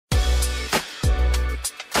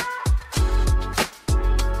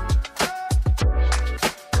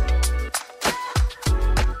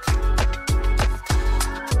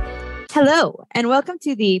Hello, and welcome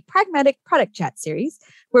to the Pragmatic Product Chat series,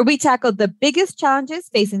 where we tackle the biggest challenges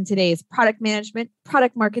facing today's product management,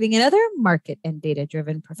 product marketing, and other market and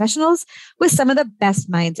data-driven professionals with some of the best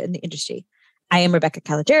minds in the industry. I am Rebecca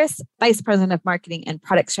Kalogeris, Vice President of Marketing and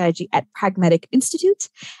Product Strategy at Pragmatic Institute,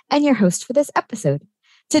 and your host for this episode.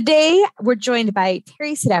 Today, we're joined by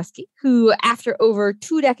Terry Sadowski, who, after over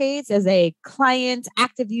 2 decades as a client,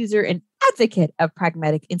 active user, and advocate of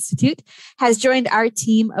Pragmatic Institute, has joined our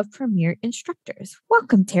team of premier instructors.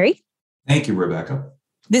 Welcome, Terry. Thank you, Rebecca.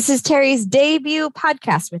 This is Terry's debut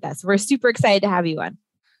podcast with us. We're super excited to have you on.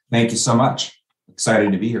 Thank you so much.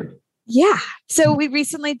 Excited to be here. Yeah. So we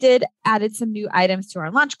recently added some new items to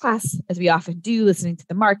our launch class, as we often do, listening to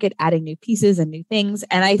the market, adding new pieces and new things.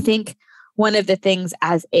 And I think one of the things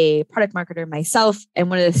as a product marketer myself, and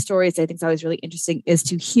one of the stories I think is always really interesting, is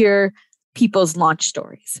to hear people's launch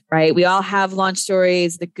stories, right? We all have launch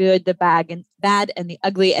stories, the good, the bad, and the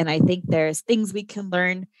ugly. And I think there's things we can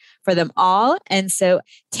learn for them all. And so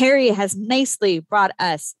Terry has nicely brought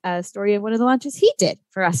us a story of one of the launches he did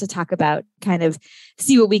for us to talk about, kind of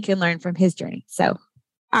see what we can learn from his journey. So,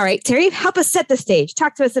 all right, Terry, help us set the stage.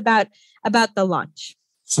 Talk to us about the launch.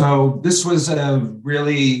 So this was a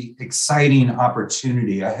really exciting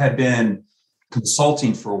opportunity. I had been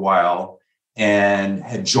consulting for a while and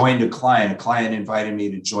had joined a client. A client invited me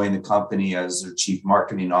to join the company as their chief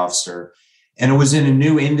marketing officer. And it was in a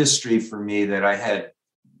new industry for me that I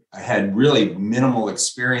had really minimal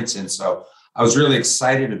experience in. So I was really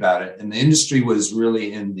excited about it. And the industry was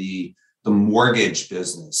really in the mortgage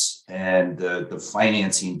business and the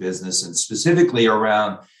financing business, and specifically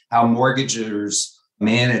around how mortgagors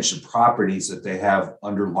manage the properties that they have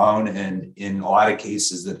under loan, and in a lot of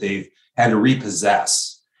cases that they've had to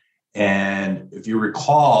repossess. And if you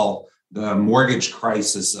recall, the mortgage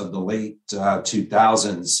crisis of the late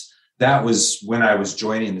 2000s, that was when I was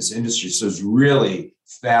joining this industry. So it was really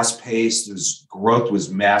fast paced. Growth was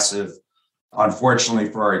massive.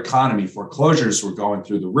 Unfortunately for our economy, foreclosures were going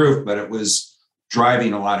through the roof, but it was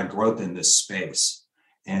driving a lot of growth in this space.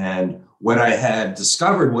 And what I had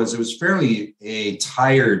discovered was it was fairly a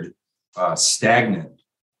tired, stagnant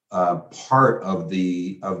part of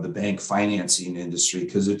the bank financing industry.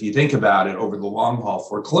 Because if you think about it, over the long haul,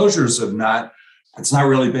 foreclosures it's not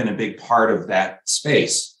really been a big part of that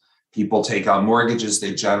space. People take out mortgages,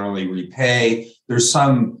 they generally repay. There's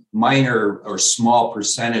some minor or small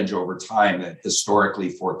percentage over time that historically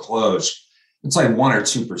foreclosed. It's like 1 or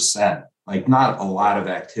 2%, like not a lot of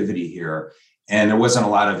activity here. And there wasn't a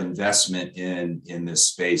lot of investment in this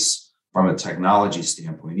space from a technology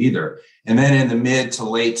standpoint either. And then in the mid to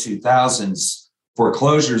late 2000s,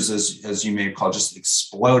 foreclosures, as you may recall, just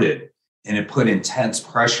exploded. And it put intense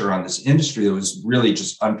pressure on this industry that was really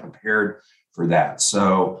just unprepared for that.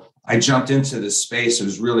 So I jumped into this space. It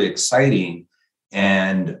was really exciting.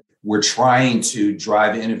 And we're trying to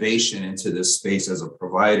drive innovation into this space as a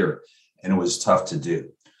provider. And it was tough to do.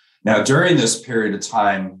 Now, during this period of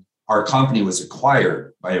time, our company was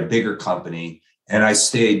acquired by a bigger company, and I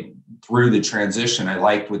stayed through the transition. I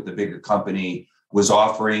liked what the bigger company was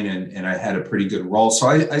offering, and I had a pretty good role. So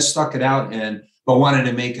I stuck it out, but wanted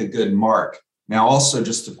to make a good mark. Now, also,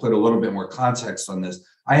 just to put a little bit more context on this,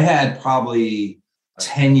 I had probably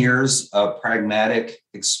 10 years of pragmatic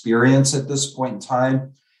experience at this point in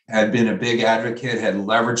time, had been a big advocate, had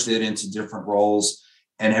leveraged it into different roles,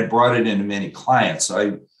 and had brought it into many clients. So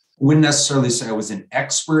I wouldn't necessarily say I was an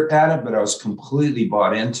expert at it, but I was completely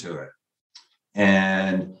bought into it.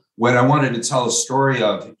 And what I wanted to tell a story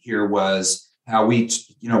of here was how we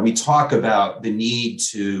talk about the need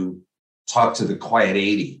to talk to the quiet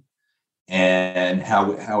 80, and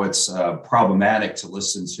how it's problematic to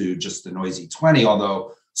listen to just the noisy 20,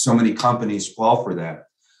 although so many companies fall for that.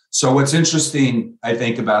 So what's interesting, I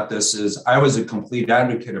think, about this is I was a complete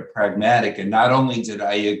advocate of pragmatic, and not only did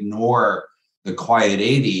I ignore the quiet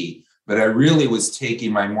 80, but I really was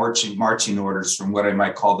taking my marching orders from what I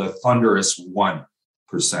might call the thunderous 1%.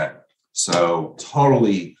 So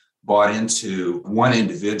totally bought into one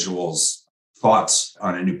individual's thoughts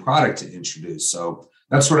on a new product to introduce. So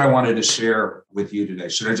that's what I wanted to share with you today.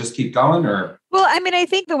 Should I just keep going, or? Well, I mean, I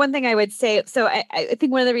think the one thing I would say, so I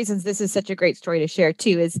think one of the reasons this is such a great story to share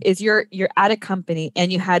too is you're at a company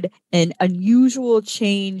and you had an unusual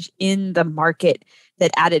change in the market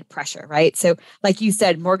that added pressure, right? So like you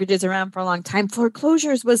said, mortgages around for a long time,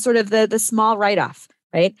 foreclosures was sort of the small write-off,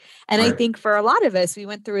 right? And right. I think for a lot of us, we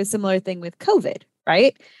went through a similar thing with COVID,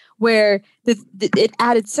 right? Where it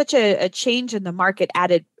added such a change in the market,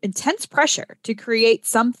 added intense pressure to create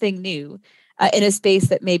something new in a space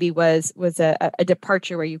that maybe was a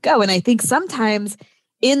departure where you go. And I think sometimes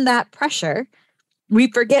in that pressure, we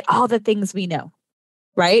forget all the things we know,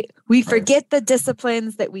 right? We forget the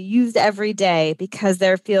disciplines that we used every day because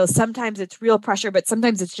there feels sometimes it's real pressure, but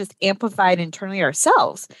sometimes it's just amplified internally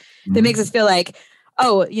ourselves that makes us feel like,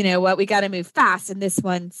 oh, you know what, we got to move fast and this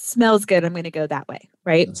one smells good. I'm going to go that way,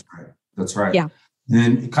 right? That's right. Yeah. And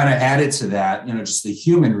then kind of added to that, just the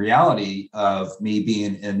human reality of me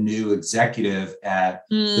being a new executive at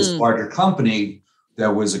this larger company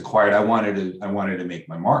that was acquired. I wanted to make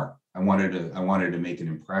my mark. I wanted to make an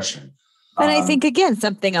impression. And I think, again,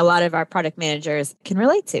 something a lot of our product managers can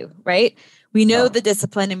relate to, right? We know the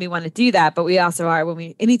discipline and we want to do that, but we also are,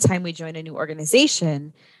 anytime we join a new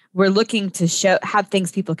organization, we're looking to have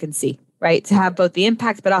things people can see, right? To have both the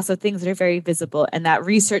impact, but also things that are very visible, and that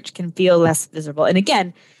research can feel less visible. And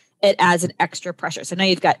again, it adds an extra pressure. So now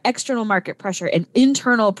you've got external market pressure and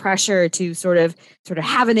internal pressure to sort of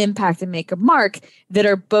have an impact and make a mark that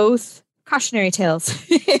are both cautionary tales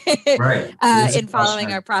in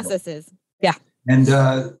following our processes. Yeah. And,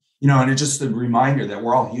 and it's just a reminder that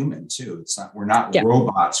we're all human too. We're not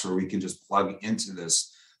robots where we can just plug into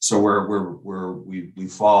this. So we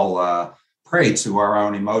fall prey to our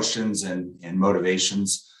own emotions and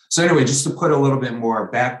motivations. So anyway, just to put a little bit more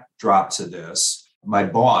backdrop to this, my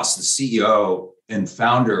boss, the CEO and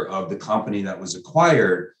founder of the company that was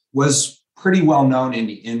acquired, was pretty well known in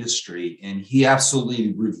the industry. And he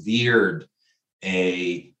absolutely revered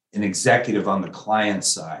an executive on the client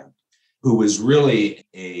side who was really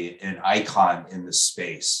an icon in the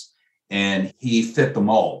space. And he fit the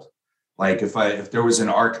mold. Like if there was an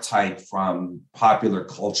archetype from popular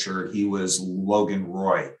culture, he was Logan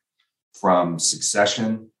Roy from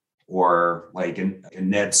Succession, or like a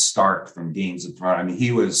Ned Stark from Games of Thrones. I mean,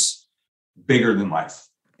 he was bigger than life.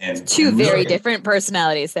 And two very different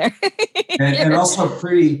personalities there. and also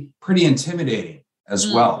pretty intimidating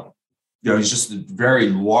as well. He's just a very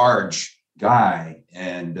large guy.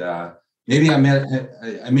 And maybe I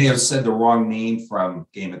may have said the wrong name from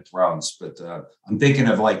Game of Thrones, but I'm thinking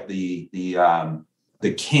of like the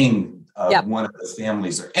king of one of the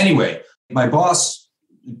families there. Anyway, my boss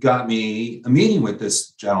got me a meeting with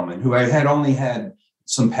this gentleman who I had only had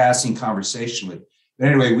some passing conversation with. But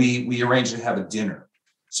anyway, we arranged to have a dinner.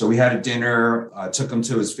 So we had a dinner, took him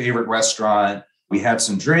to his favorite restaurant. We had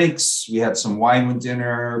some drinks, we had some wine with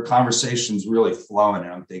dinner, conversations really flowing.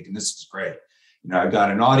 And I'm thinking, this is great. I've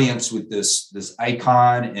got an audience with this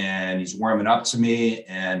icon and he's warming up to me.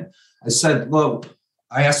 And I said, look,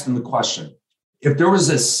 I asked him the question, if there was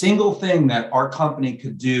a single thing that our company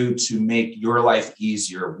could do to make your life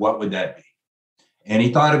easier, what would that be? And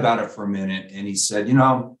he thought about it for a minute and he said,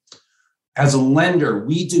 as a lender,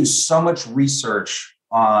 we do so much research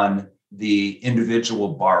on the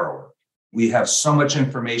individual borrower. We have so much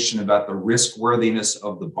information about the risk worthiness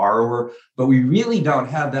of the borrower, but we really don't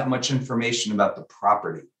have that much information about the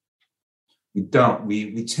property. We don't.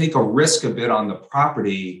 We take a risk a bit on the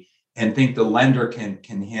property and think the lender can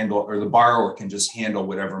handle, or the borrower can just handle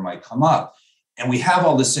whatever might come up. And we have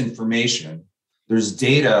all this information. There's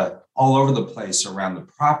data all over the place around the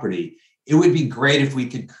property. It would be great if we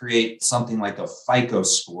could create something like a FICO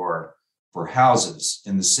score for houses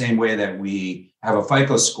in the same way that we have a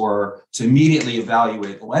FICO score to immediately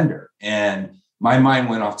evaluate the lender. And my mind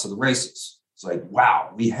went off to the races. It's like,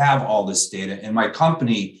 wow, we have all this data. And my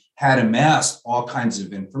company had amassed all kinds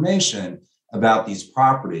of information about these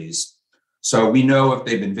properties. So we know if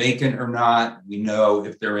they've been vacant or not. We know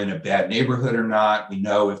if they're in a bad neighborhood or not. We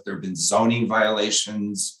know if there have been zoning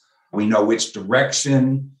violations. We know which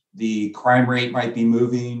direction the crime rate might be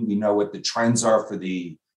moving. We know what the trends are for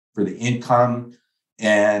the income.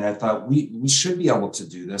 And I thought we should be able to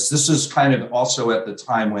do this. This is kind of also at the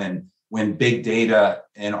time when big data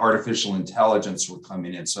and artificial intelligence were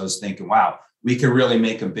coming in. So I was thinking, wow, we could really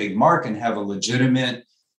make a big mark and have a legitimate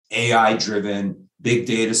AI-driven big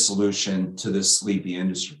data solution to this sleepy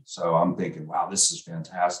industry. So I'm thinking, wow, this is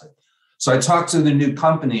fantastic. So I talked to the new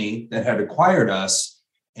company that had acquired us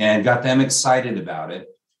and got them excited about it.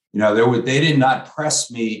 They did not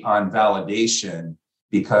press me on validation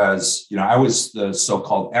because, I was the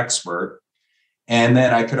so-called expert. And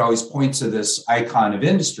then I could always point to this icon of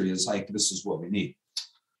industry as like, this is what we need.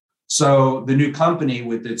 So the new company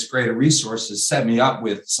with its greater resources set me up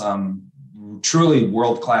with some truly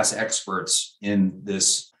world-class experts in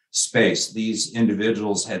this space. These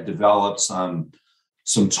individuals had developed some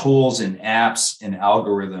tools and apps and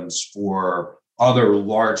algorithms for other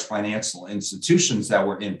large financial institutions that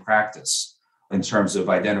were in practice in terms of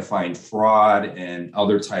identifying fraud and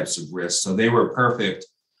other types of risks. So they were a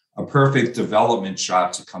perfect development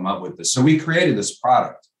shop to come up with this. So we created this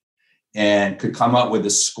product and could come up with a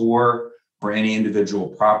score for any individual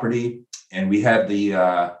property. And we had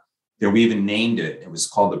we even named it. It was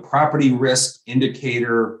called the Property Risk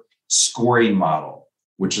Indicator Scoring Model,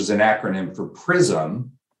 which is an acronym for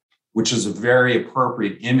PRISM, which is a very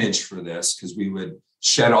appropriate image for this because we would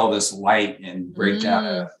shed all this light and break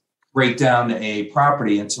down a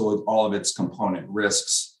property into all of its component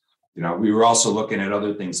risks. We were also looking at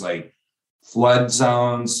other things like flood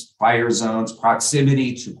zones, fire zones,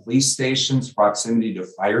 proximity to police stations, proximity to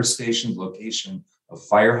fire stations, location of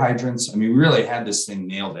fire hydrants. I mean, we really had this thing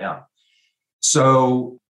nailed down.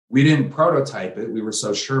 So we didn't prototype it. We were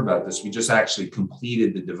so sure about this. We just actually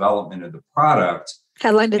completed the development of the product.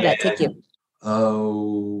 How long did that take you?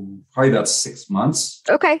 Probably about 6 months.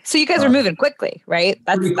 Okay. So you guys are moving quickly, right?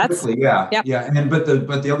 Pretty quickly, yeah. Yep. Yeah. But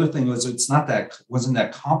the other thing was wasn't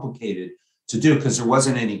that complicated to do because there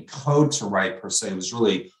wasn't any code to write per se. It was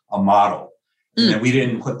really a model. And then we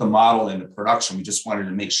didn't put the model into production. We just wanted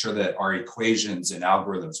to make sure that our equations and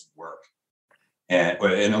algorithms work and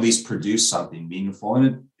at least produce something meaningful.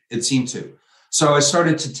 And it seemed to. So I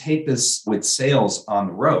started to take this with sales on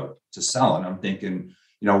the road to sell. And I'm thinking,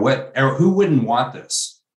 who wouldn't want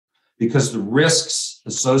this? Because the risks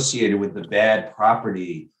associated with the bad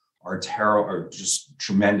property are just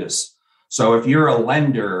tremendous. So if you're a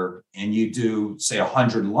lender and you do, say,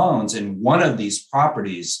 100 loans and one of these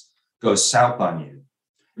properties goes south on you,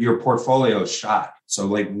 your portfolio is shot. So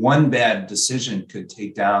like one bad decision could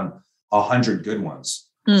take down 100 good ones.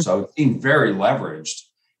 So it seemed very leveraged.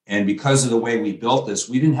 And because of the way we built this,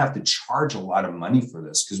 we didn't have to charge a lot of money for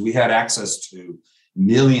this because we had access to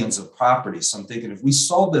millions of properties. So I'm thinking if we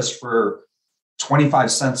sold this for 25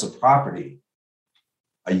 cents a property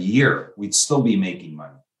a year, we'd still be making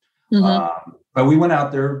money. But we went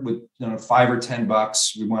out there with $5 or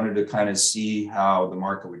 $10. We wanted to kind of see how the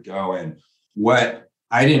market would go. And what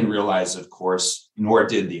I didn't realize, of course, nor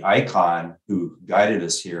did the icon who guided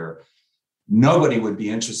us here, nobody would be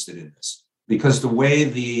interested in this because the way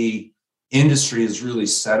the industry is really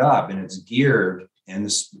set up and it's geared, and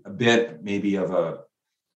this a bit maybe of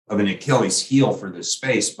an Achilles heel for this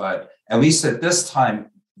space, but at least at this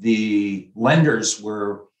time, the lenders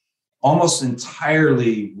were almost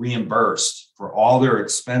entirely reimbursed for all their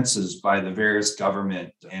expenses by the various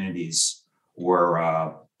government entities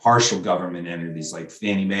or partial government entities like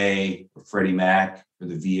Fannie Mae or Freddie Mac or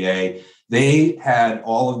the VA. They had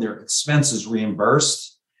all of their expenses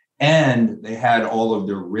reimbursed and they had all of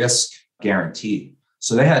their risk guaranteed.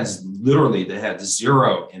 So they had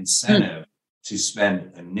zero incentive to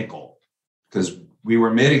spend a nickel because we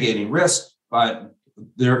were mitigating risk, but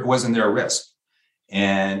there wasn't their risk.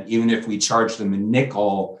 And even if we charged them a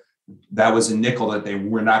nickel, that was a nickel that they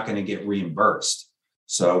were not going to get reimbursed.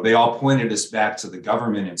 So they all pointed us back to the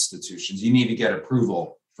government institutions. You need to get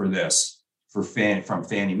approval for this from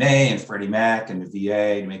Fannie Mae and Freddie Mac and the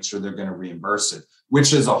VA to make sure they're going to reimburse it,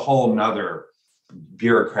 which is a whole nother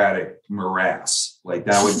bureaucratic morass. Like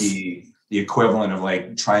that would be the equivalent of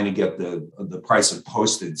like trying to get the price of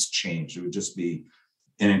postage changed. It would just be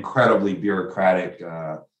an incredibly bureaucratic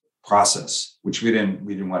process, which we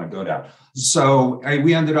didn't want to go down. So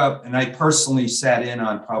we ended up, and I personally sat in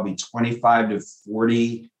on probably 25 to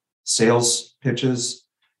 40 sales pitches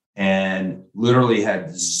and literally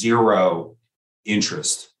had zero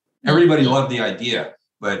interest. Everybody loved the idea,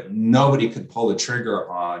 but nobody could pull the trigger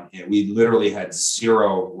on it. We literally had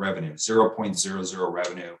zero revenue, 0.00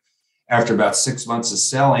 revenue. After about 6 months of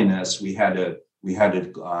selling this, we had to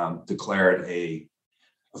declare it a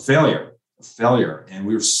failure. And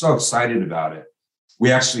we were so excited about it. I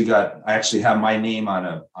actually have my name on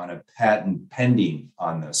a patent pending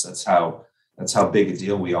on this. That's how big a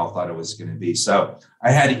deal we all thought it was going to be. So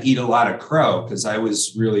I had to eat a lot of crow because I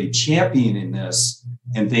was really championing this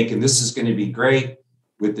and thinking this is going to be great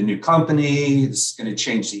with the new company. This is going to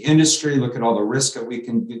change the industry. Look at all the risk that we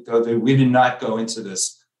can go through. We did not go into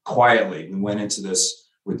this quietly. We went into this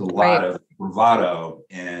with a lot of bravado,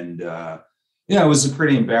 and it was a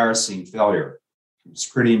pretty embarrassing failure.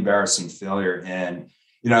 And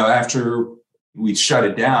after we shut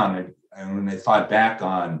it down, and when I thought back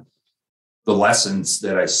on the lessons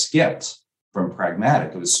that I skipped from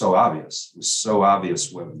Pragmatic, it was so obvious. It was so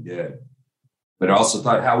obvious what we did. But I also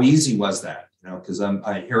thought, how easy was that? Because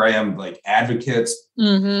here I am, like advocates,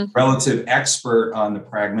 relative expert on the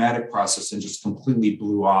Pragmatic process, and just completely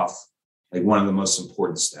blew off like one of the most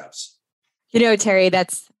important steps. Terry,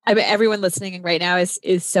 everyone listening right now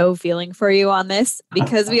is so feeling for you on this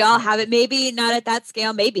because we all have it. Maybe not at that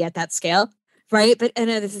scale, maybe at that scale, right? But I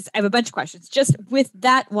have a bunch of questions. Just with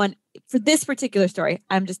that one, for this particular story,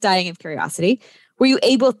 I'm just dying of curiosity. Were you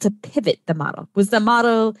able to pivot the model? Was the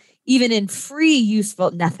model even in free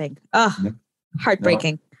useful? Nothing. Oh,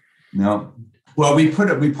 heartbreaking. No. Well, we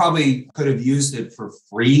probably could have used it for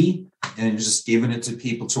free and just given it to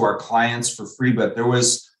people, to our clients for free, but there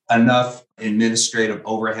was enough administrative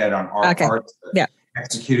overhead on our part to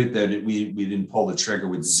execute it that we didn't pull the trigger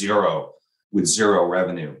with zero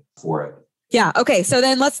revenue for it. Yeah. Okay. So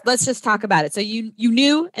then let's just talk about it. So you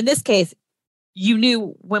knew, in this case, you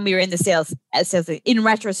knew when we were in the sales in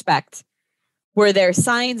retrospect, were there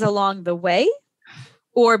signs along the way,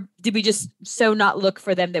 or did we just so not look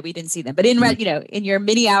for them that we didn't see them? But in your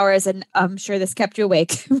mini hours, and I'm sure this kept you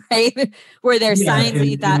awake, right? Were there signs that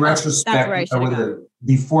you thought, in retrospect, that's where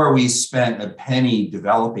before we spent a penny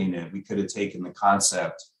developing it, we could have taken the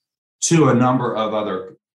concept to a number of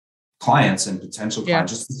other clients and potential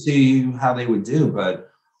clients just to see how they would do. But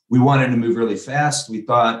we wanted to move really fast. We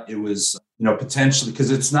thought it was, potentially,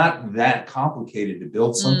 because it's not that complicated to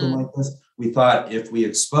build something like this. We thought if we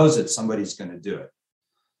expose it, somebody's going to do it.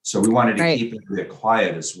 So we wanted to keep it a bit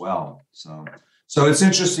quiet as well. So it's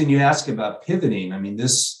interesting you ask about pivoting. I mean,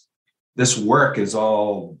 this work is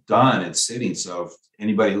all done. It's sitting. So if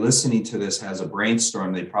anybody listening to this has a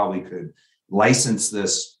brainstorm, they probably could license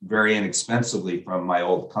this very inexpensively from my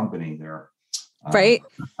old company there. Right.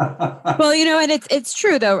 Well, and it's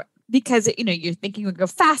true though, because, you're thinking you go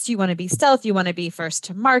fast, you want to be stealth, you want to be first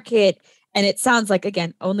to market. And it sounds like,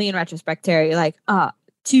 again, only in retrospect, Terry, like,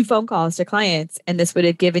 2 phone calls to clients, and this would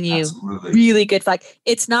have given you really good, like,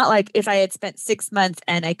 it's not like if I had spent 6 months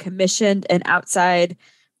and I commissioned an outside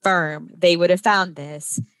firm, they would have found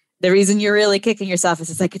this. The reason you're really kicking yourself is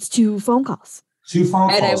it's like, it's 2 phone calls. 2 phone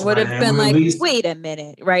calls. And I would have been like, wait a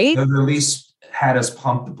minute, right? The release had us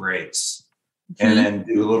pump the brakes and then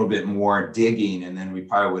do a little bit more digging. And then we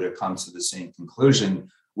probably would have come to the same conclusion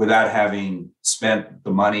without having spent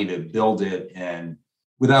the money to build it and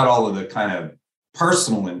without all of the kind of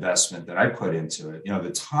personal investment that I put into it,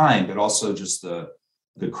 the time, but also just the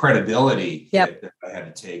credibility that I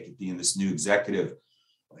had to take being this new executive,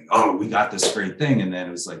 like, oh, we got this great thing. And then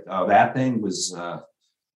it was like, oh, that thing was,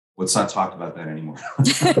 let's not talk about that anymore.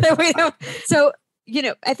 So,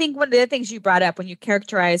 I think one of the things you brought up when you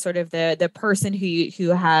characterized sort of the person who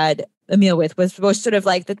you had a meal with was sort of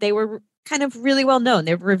like that they were kind of really well known.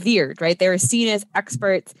 They're revered, right? They were seen as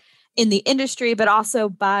experts in the industry, but also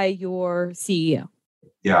by your CEO.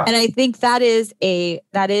 Yeah. And I think that is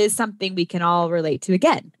something we can all relate to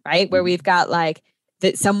again, right? Where we've got like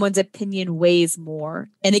that someone's opinion weighs more.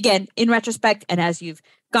 And again, in retrospect, and as you've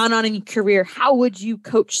gone on in your career, how would you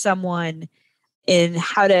coach someone in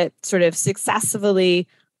how to sort of successfully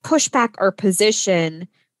push back or position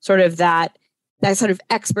sort of that sort of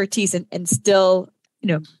expertise and still,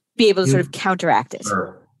 be able to sort of counteract it?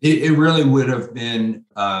 Sure. It really would have been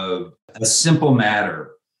a simple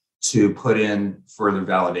matter to put in further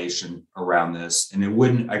validation around this.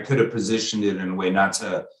 And I could have positioned it in a way not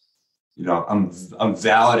to, I'm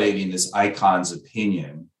validating this icon's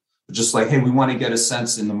opinion, but just like, hey, we want to get a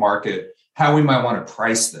sense in the market how we might want to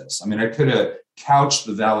price this. I mean, I could have couched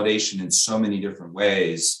the validation in so many different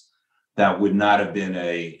ways that would not have been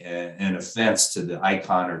an offense to the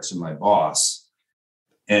icon or to my boss.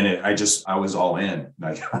 And I was all in.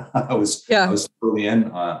 Like I was totally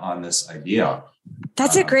in on this idea.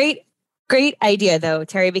 That's a great idea though,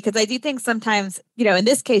 Terry, because I do think sometimes, in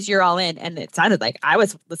this case, you're all in, and it sounded like I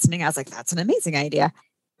was listening. I was like, that's an amazing idea.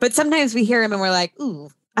 But sometimes we hear him and we're like, ooh,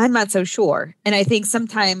 I'm not so sure. And I think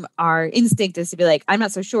sometimes our instinct is to be like, I'm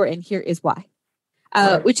not so sure. And here is why,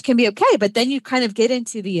 which can be okay. But then you kind of get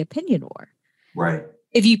into the opinion war. Right.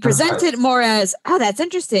 If you present it more as, oh, that's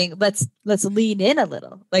interesting, let's lean in a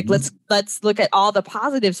little. Like, let's look at all the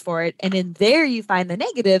positives for it. And in there you find the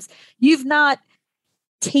negatives. You've not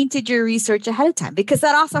tainted your research ahead of time, because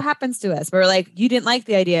that also happens to us. We're like, you didn't like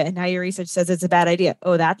the idea and now your research says it's a bad idea.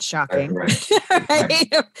 Oh, that's shocking. Right.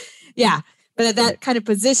 Right? Yeah. But that kind of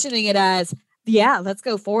positioning it as, let's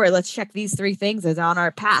go forward. Let's check these 3 things as on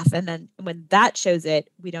our path. And then when that shows it,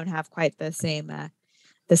 we don't have quite the same.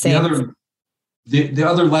 The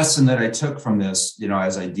other lesson that I took from this,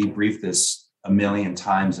 as I debriefed this a million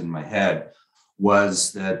times in my head,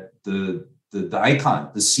 was that the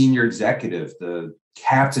icon, the senior executive, the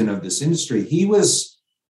captain of this industry, he was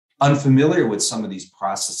unfamiliar with some of these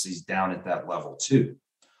processes down at that level too.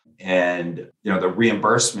 And, the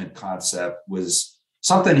reimbursement concept was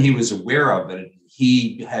something he was aware of, but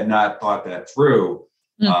he had not thought that through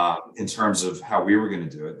in terms of how we were going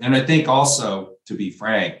to do it. And I think also, to be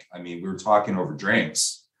frank, I mean, we were talking over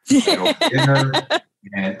drinks, over dinner,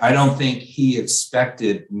 and I don't think he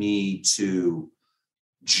expected me to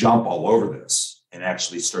jump all over this and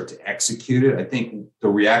actually start to execute it. I think the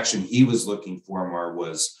reaction he was looking for more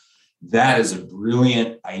was, that is a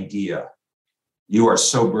brilliant idea. you are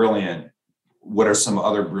so brilliant. What are some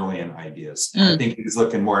other brilliant ideas? And I think he was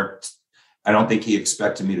looking more, I don't think he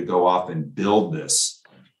expected me to go off and build this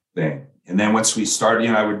thing. And then once we started,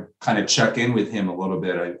 I would kind of check in with him a little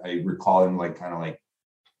bit. I recall him kind of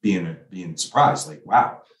being surprised, like,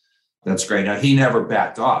 wow, that's great. Now he never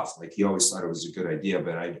backed off. Like he always thought it was a good idea,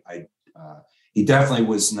 but he definitely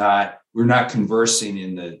was not, we're not conversing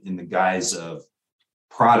in the guise of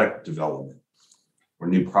product development or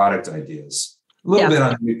new product ideas. A little bit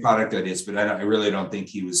on new product ideas, but I really don't think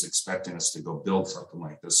he was expecting us to go build something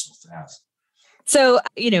like this so fast. So,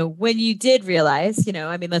 when you did realize,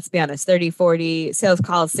 let's be honest, 30, 40 sales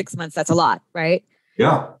calls, 6 months, that's a lot, right?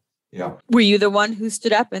 Yeah. Yeah. Were you the one who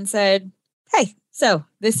stood up and said, hey, so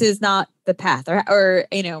this is not the path or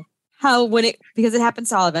because it happens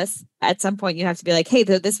to all of us at some point, you have to be like, hey,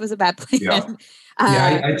 this was a bad plan.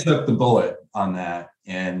 Yeah. I took the bullet on that.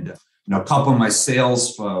 And, a couple of my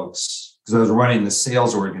sales folks, because I was running the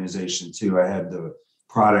sales organization too. I had the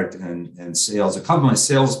product and sales. A couple of my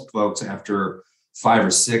sales folks after 5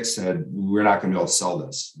 or 6 said, we're not going to be able to sell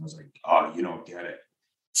this. And I was like, oh, you don't get it.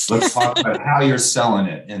 Let's talk about how you're selling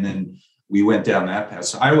it. And then we went down that path.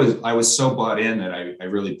 So I was so bought in that I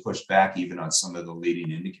really pushed back even on some of the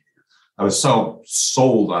leading indicators. I was so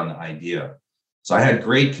sold on the idea. So I had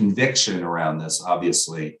great conviction around this,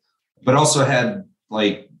 obviously, but also had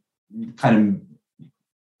kind of,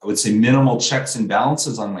 I would say, minimal checks and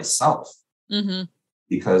balances on myself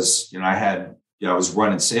because, I was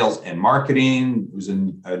running sales and marketing. It was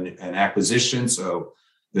an acquisition. So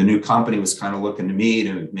the new company was kind of looking to me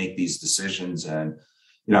to make these decisions. And,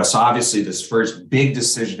 so obviously this first big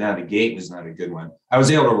decision out of the gate was not a good one. I was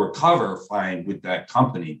able to recover fine with that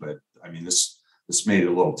company, but this made it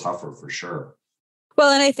a little tougher for sure.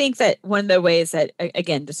 Well, and I think that one of the ways that,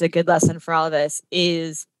 again, just a good lesson for all of us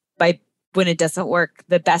is when it doesn't work,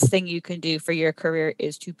 the best thing you can do for your career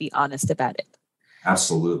is to be honest about it.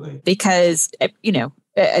 Absolutely. Because,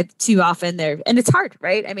 too often and it's hard,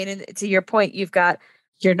 right? And to your point,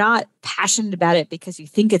 you're not passionate about it because you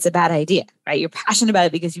think it's a bad idea, right? You're passionate about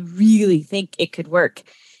it because you really think it could work.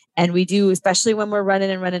 And we do, especially when we're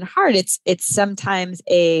running hard, it's sometimes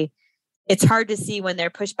it's hard to see when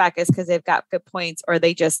their pushback is because they've got good points or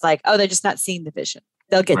they just they're just not seeing the vision.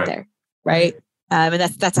 They'll get there. Right. And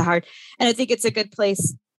that's a hard, and I think it's a good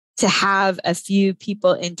place to have a few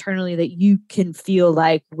people internally that you can feel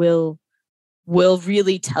like will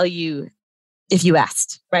really tell you if you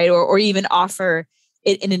asked, right? Or even offer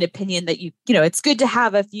it in an opinion that it's good to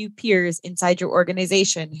have a few peers inside your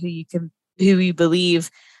organization who you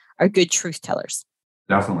believe are good truth tellers.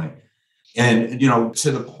 Definitely. And,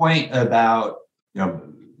 to the point about,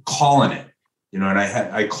 calling it, and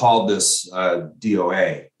I called this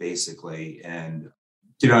DOA basically. And,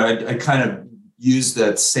 I kind of used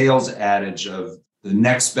that sales adage of the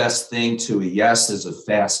next best thing to a yes is a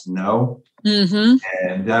fast no.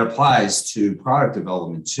 And that applies to product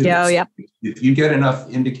development too. Yeah. If you get enough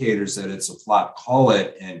indicators that it's a flop, call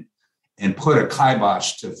it and put a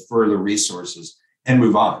kibosh to further resources and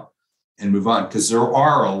move on. Because there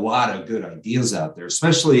are a lot of good ideas out there,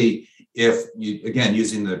 especially if you, again,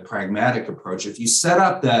 using the pragmatic approach, if you set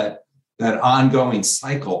up that ongoing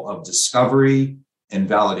cycle of discovery and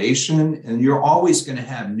validation, and you're always going to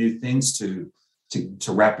have new things to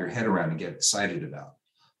wrap your head around and get excited about.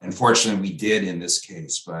 Unfortunately, we did in this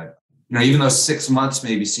case, but even though 6 months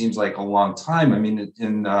maybe seems like a long time,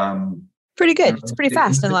 pretty good. It's pretty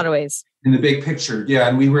fast in a lot of ways. In the big picture, yeah,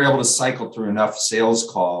 and we were able to cycle through enough sales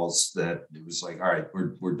calls that it was like, all right,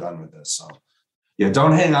 we're done with this. So, yeah,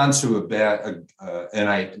 don't hang on to and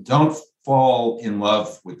I don't fall in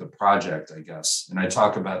love with the project, I guess. And I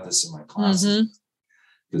talk about this in my classes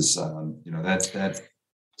because that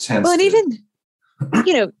tends. Well, and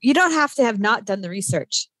even you don't have to have not done the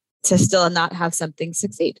research to still not have something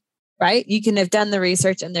succeed. Right? You can have done the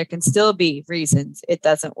research and there can still be reasons it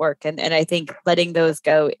doesn't work. And I think letting those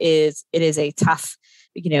go is a tough,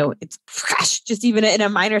 it's just even in a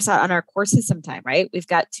minor side on our courses sometime, right? We've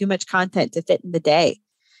got too much content to fit in the day.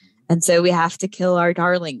 And so we have to kill our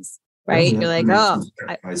darlings, right? You're like,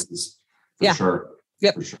 sure.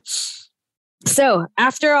 Yep. For sure. So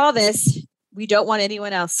after all this, we don't want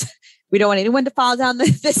anyone else. We don't want anyone to fall down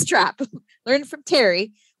this trap. Learn from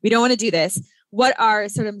Terry. We don't want to do this. What are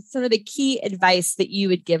some of the key advice that you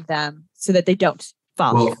would give them so that they don't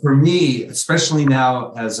fall? Well, for me, especially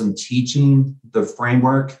now as I'm teaching the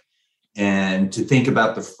framework, and to think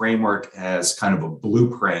about the framework as kind of a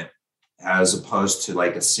blueprint as opposed to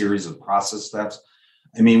like a series of process steps.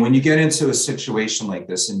 When you get into a situation like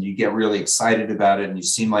this and you get really excited about it and you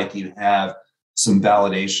seem like you have some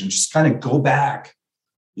validation, just kind of go back,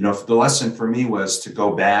 the lesson for me was to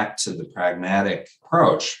go back to the pragmatic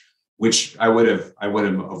approach, which I would have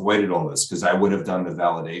avoided all this because I would have done the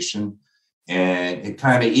validation. And it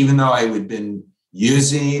kind of, even though I had been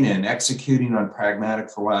using and executing on pragmatic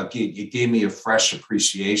for a while, it gave me a fresh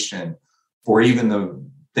appreciation for even the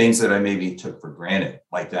things that I maybe took for granted,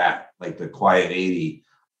 like that, like the quiet 80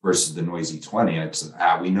 versus the noisy 20. I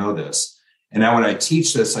said, we know this. And now when I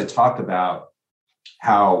teach this, I talk about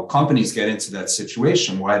how companies get into that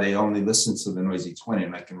situation, why they only listen to the noisy 20.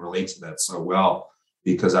 And I can relate to that so well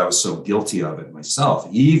because I was so guilty of it myself,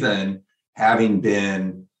 even having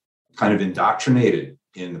been kind of indoctrinated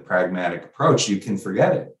in the pragmatic approach. You can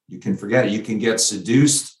forget it. You can get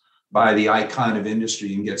seduced by the icon of industry.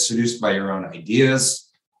 You can get seduced by your own ideas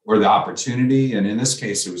or the opportunity. And in this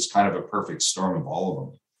case, it was kind of a perfect storm of all of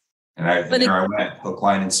them. And there I went, hook,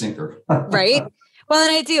 line, and sinker. Right. Well,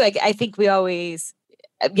 and I do. I think we always,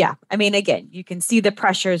 I mean, again, you can see the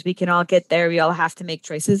pressures. We can all get there. We all have to make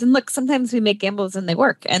choices. And look, sometimes we make gambles and they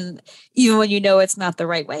work. And even when it's not the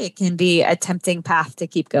right way, it can be a tempting path to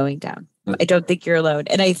keep going down. I don't think you're alone.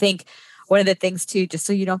 And I think one of the things too, just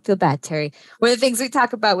so you don't feel bad, Terry, one of the things we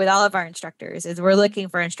talk about with all of our instructors is we're looking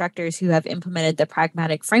for instructors who have implemented the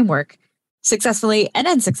pragmatic framework successfully and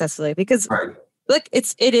unsuccessfully, because look,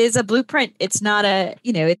 it is a blueprint. It's not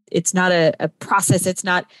it's not a process. It's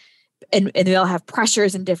not, and we all have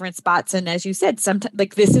pressures in different spots. And as you said, sometimes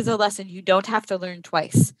like this is a lesson you don't have to learn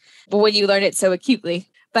twice, but when you learn it so acutely,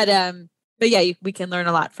 but yeah, we can learn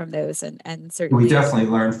a lot from those, and certainly we definitely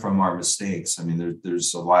learn from our mistakes. I mean,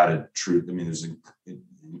 there's a lot of truth. I mean, there's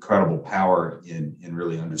incredible power in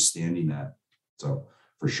really understanding that. So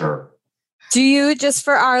for sure. Do you, just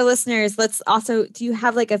for our listeners, do you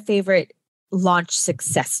have like a favorite launch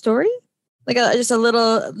success story? Like just a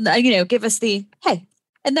little, give us hey,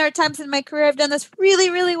 and there are times in my career I've done this really,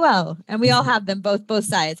 really well, and we all have them, both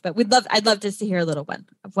sides. But I'd love just to hear a little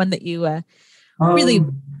one that you really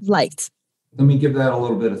liked. Let me give that a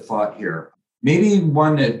little bit of thought here. Maybe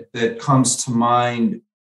one that comes to mind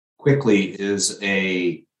quickly is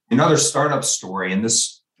another startup story, and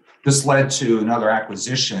this led to another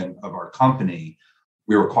acquisition of our company.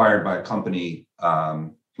 We were acquired by a company.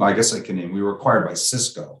 I guess I can name. We were acquired by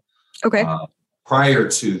Cisco. Okay. Prior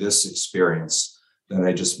to this experience that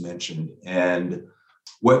I just mentioned, and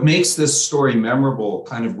what makes this story memorable,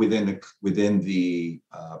 kind of within the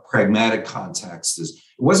pragmatic context, is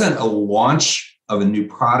it wasn't a launch of a new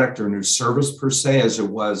product or new service per se, as it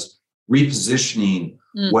was repositioning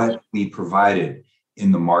what we provided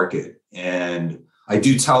in the market. And I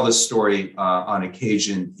do tell this story on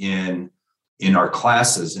occasion in our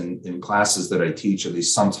classes, in classes that I teach, at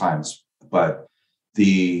least sometimes. But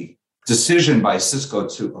the decision by Cisco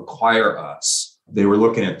to acquire us, they were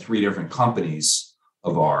looking at 3 different companies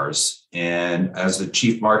of ours. And as the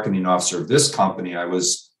chief marketing officer of this company, I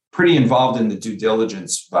was pretty involved in the due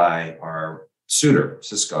diligence by our suitor,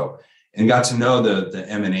 Cisco, and got to know the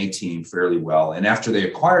M&A team fairly well. And after they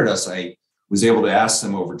acquired us, I was able to ask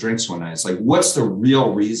them over drinks one night, it's like, what's the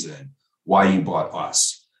real reason why you bought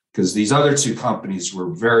us? Because these other 2 companies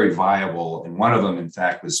were very viable. And one of them, in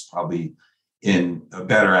fact, was probably in a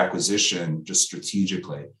better acquisition just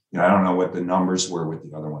strategically. I don't know what the numbers were with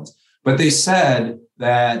the other ones. But they said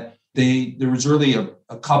that there was really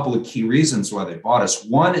a couple of key reasons why they bought us.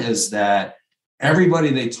 One is that everybody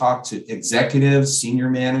they talked to, executives, senior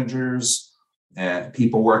managers, and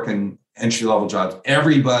people working entry-level jobs,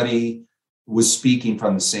 everybody was speaking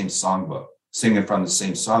from the same songbook, singing from the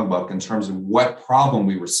same songbook in terms of what problem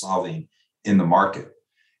we were solving in the market.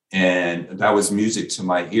 And that was music to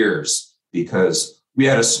my ears, because we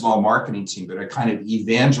had a small marketing team, but I kind of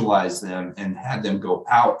evangelized them and had them go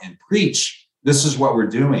out and preach, this is what we're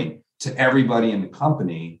doing, to everybody in the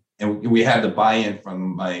company. And we had the buy-in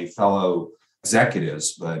from my fellow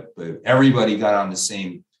executives, but everybody got on the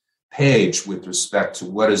same page with respect to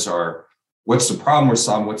what's the problem we're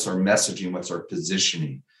solving, what's our messaging, what's our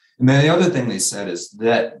positioning. And then the other thing they said is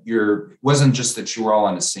that it wasn't just that you were all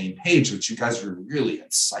on the same page, but you guys were really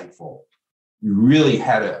insightful. You really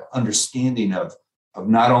had an understanding of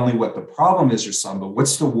not only what the problem is you're solving, but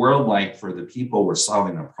what's the world like for the people we're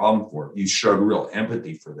solving the problem for. You showed real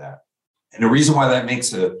empathy for that. And the reason why that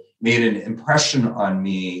made an impression on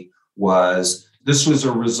me was this was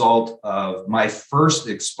a result of my first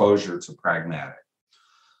exposure to pragmatic.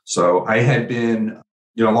 So I had been,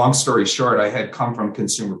 long story short, I had come from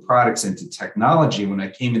consumer products into technology. When I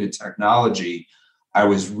came into technology, I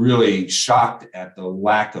was really shocked at the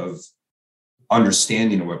lack of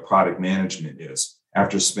understanding of what product management is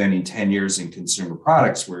after spending 10 years in consumer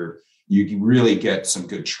products, where you can really get some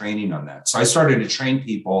good training on that. So I started to train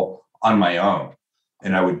people on my own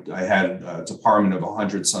and I had a department of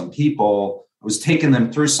 100 some people. I was taking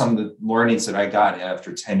them through some of the learnings that I got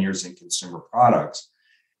after 10 years in consumer products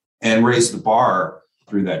and raised the bar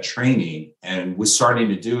through that training, and was starting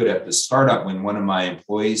to do it at the startup when one of my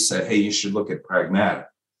employees said, hey, you should look at Pragmatic.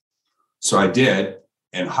 So I did,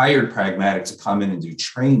 and hired Pragmatic to come in and do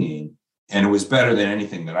training. And it was better than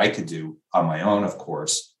anything that I could do on my own, of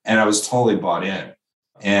course. And I was totally bought in.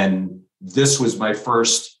 And this was my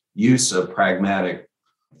first use of Pragmatic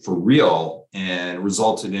for real, and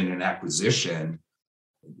resulted in an acquisition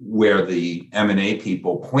where the M&A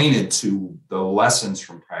people pointed to the lessons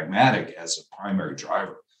from Pragmatic as a primary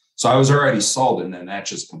driver. So I was already sold, and then that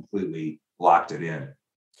just completely locked it in.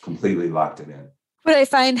 What I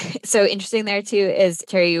find so interesting there too is,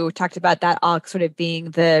 Terry, you talked about that all sort of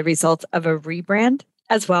being the result of a rebrand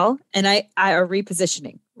as well. And a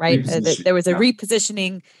repositioning, right? There was a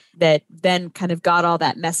repositioning that then kind of got all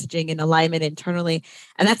that messaging in alignment internally.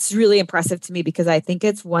 And that's really impressive to me, because I think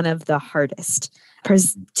it's one of the hardest,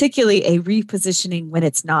 particularly a repositioning when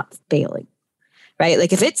it's not failing, right?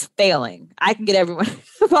 Like if it's failing, I can get everyone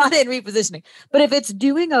bought in repositioning. But if it's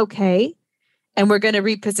doing okay, and we're going to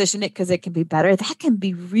reposition it because it can be better, that can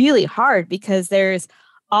be really hard, because there's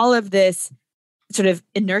all of this sort of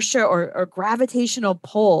inertia or gravitational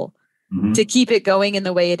pull to keep it going in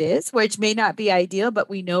the way it is, which may not be ideal, but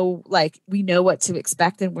we know what to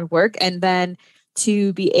expect and would work. And then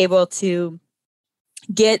to be able to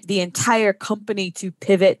get the entire company to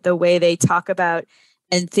pivot the way they talk about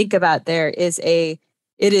and think about it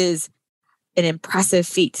is an impressive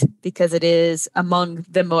feat, because it is among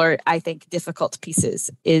the more, I think, difficult pieces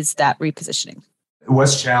is that repositioning. It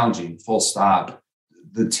was challenging, full stop.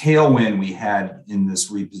 The tailwind we had in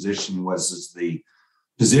this repositioning was the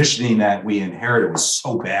positioning that we inherited was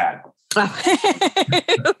so bad.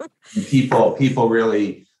 People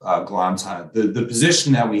really glommed on it. The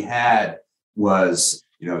position that we had was,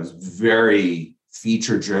 very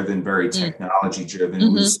feature driven, very technology driven.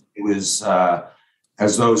 It was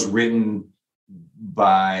as those written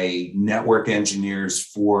by network engineers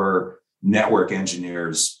for network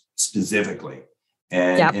engineers specifically.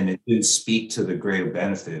 And it didn't speak to the greater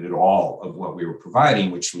benefit at all of what we were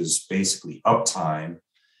providing, which was basically uptime.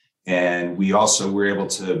 And we also were able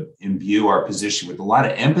to imbue our position with a lot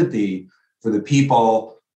of empathy for the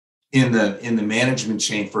people in the management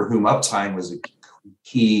chain for whom uptime was a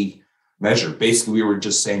key measure. Basically, we were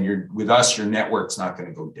just saying, with us, your network's not going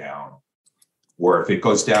to go down. Or if it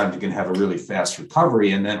goes down, you can have a really fast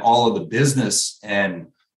recovery. And then all of the business and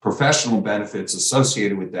professional benefits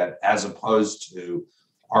associated with that, as opposed to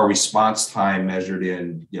our response time measured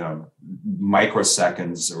in,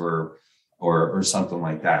 microseconds or something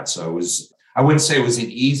like that. So I wouldn't say it was an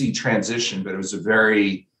easy transition, but it was a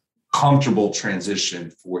very comfortable transition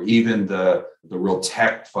for even the real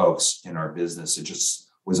tech folks in our business. It just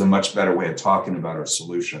was a much better way of talking about our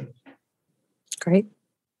solution. Great.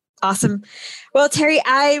 Awesome. Well, Terry,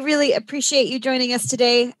 I really appreciate you joining us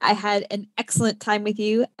today. I had an excellent time with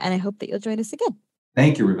you, and I hope that you'll join us again.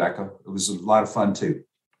 Thank you, Rebecca. It was a lot of fun too.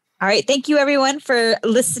 All right. Thank you, everyone, for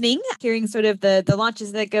listening, hearing sort of the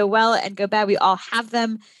launches that go well and go bad. We all have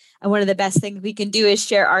them. And one of the best things we can do is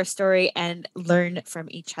share our story and learn from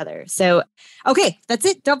each other. So, okay, that's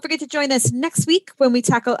it. Don't forget to join us next week when we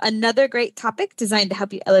tackle another great topic designed to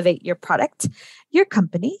help you elevate your product, your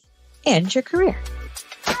company, and your career.